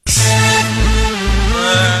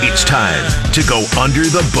time to go under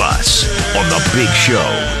the bus on the Big Show.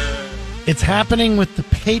 It's happening with the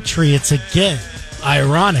Patriots again,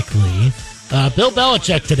 ironically. Bill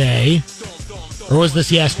Belichick today, or was this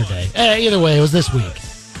yesterday? Either way, it was this week.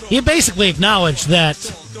 He basically acknowledged that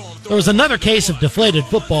there was another case of deflated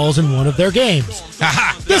footballs in one of their games.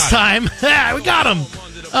 This time, we got him.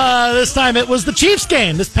 This time it was the Chiefs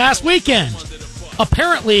game this past weekend.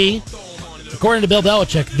 Apparently, according to Bill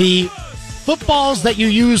Belichick, the footballs that you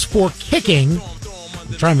use for kicking,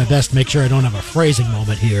 I'm trying my best to make sure I don't have a phrasing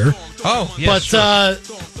moment here. Oh, yes, but sure.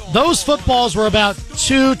 Those footballs were about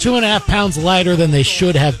 2.5 pounds lighter than they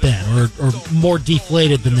should have been, or more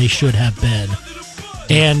deflated than they should have been.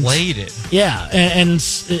 Deflated? Yeah, and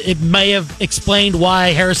it may have explained why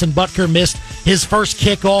Harrison Butker missed his first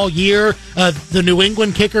kick all year. The New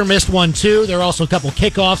England kicker missed one, too. There were also a couple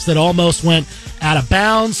kickoffs that almost went out of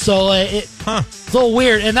bounds, so it's a little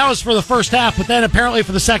weird. And that was for the first half, but then apparently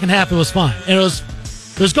for the second half it was fine. And it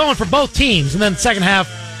was going for both teams, and then the second half,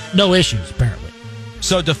 no issues, apparently.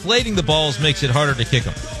 So deflating the balls makes it harder to kick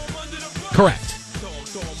them? Correct.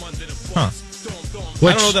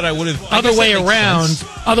 Which, I don't know that I would have. Other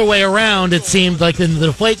way around, it seemed like in the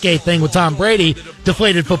Deflategate thing with Tom Brady,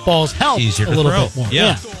 deflated footballs helped a little bit more.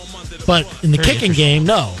 Yeah. But in the kicking game,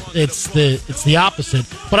 no, it's the opposite.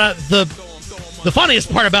 But the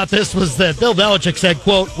funniest part about this was that Bill Belichick said,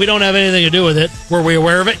 quote, "We don't have anything to do with it. Were we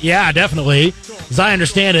aware of it? Yeah, definitely. As I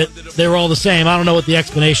understand it, they were all the same. I don't know what the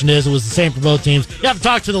explanation is. It was the same for both teams. You have to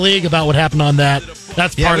talk to the league about what happened on that.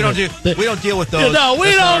 That's part of it. We don't deal with those. No,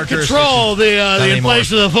 we don't control the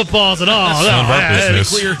inflation of the footballs at all.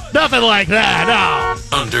 Nothing like that.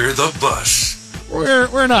 No. Under the bus.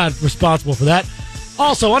 We're not responsible for that.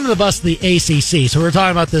 Also, under the bus, the ACC. So we're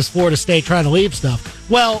talking about this Florida State trying to leave stuff.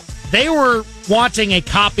 Well, they were wanting a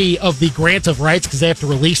copy of the grant of rights because they have to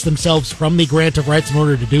release themselves from the grant of rights in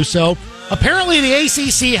order to do so. Apparently, the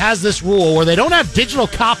ACC has this rule where they don't have digital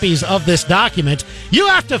copies of this document. You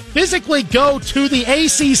have to physically go to the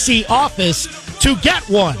ACC office to get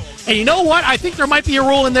one. And you know what? I think there might be a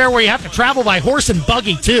rule in there where you have to travel by horse and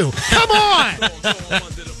buggy, too. Come on!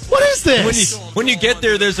 What is this? When you get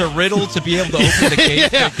there, there's a riddle to be able to open the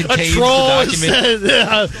gate that contains a troll the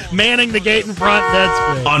document. Manning the gate in front.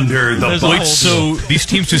 That's great. Under the bus. Wait, so these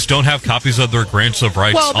teams just don't have copies of their grants of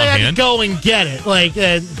rights on hand? Well, they had to go and get it. Like,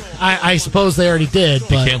 I suppose they already did.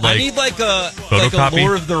 But I need like a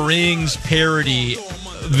Lord of the Rings parody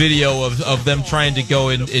video of them trying to go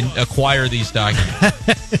and acquire these documents.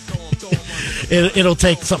 It'll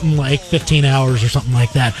take something like 15 hours or something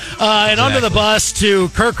like that. And Under the bus to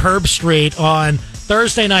Kirk Herbstreit on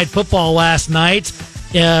Thursday Night Football last night.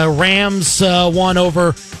 Rams won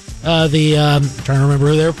over I'm trying to remember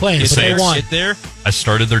who they were playing. But they won. I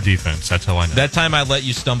started their defense. That's how I know. That time I let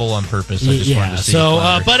you stumble on purpose. I just wanted to see.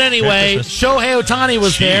 So, but anyway, Shohei Ohtani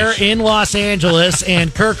was there in Los Angeles,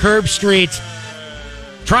 and Kirk Herbstreit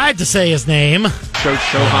tried to say his name. Shohei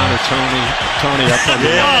Ohtani up on the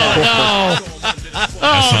no.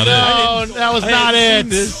 That's not it. That was not it.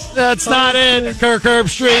 That's not it. Kirk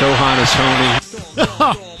Herbstreit. Shohei Ohtani.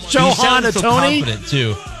 Shohei Ohtani? Confident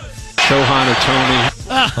too. Shohei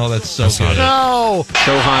Ohtani. Oh, that's so good. No.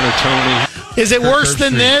 Shohei Ohtani. Is it worse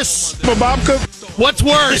than this? Bababka. What's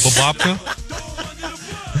worse? Bababka?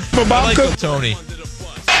 I like Ohtani.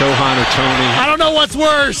 Shohei Ohtani. I don't know what's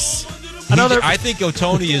worse. I think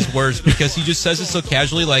Ohtani is worse because he just says it so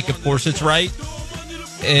casually, like, of course it's right.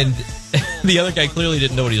 And the other guy clearly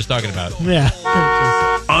didn't know what he was talking about. Yeah.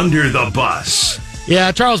 Under the bus.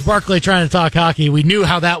 Yeah, Charles Barkley trying to talk hockey. We knew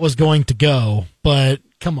how that was going to go, but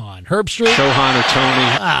come on. Herbstreit? Shohei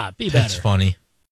Ohtani. Be better. That's funny.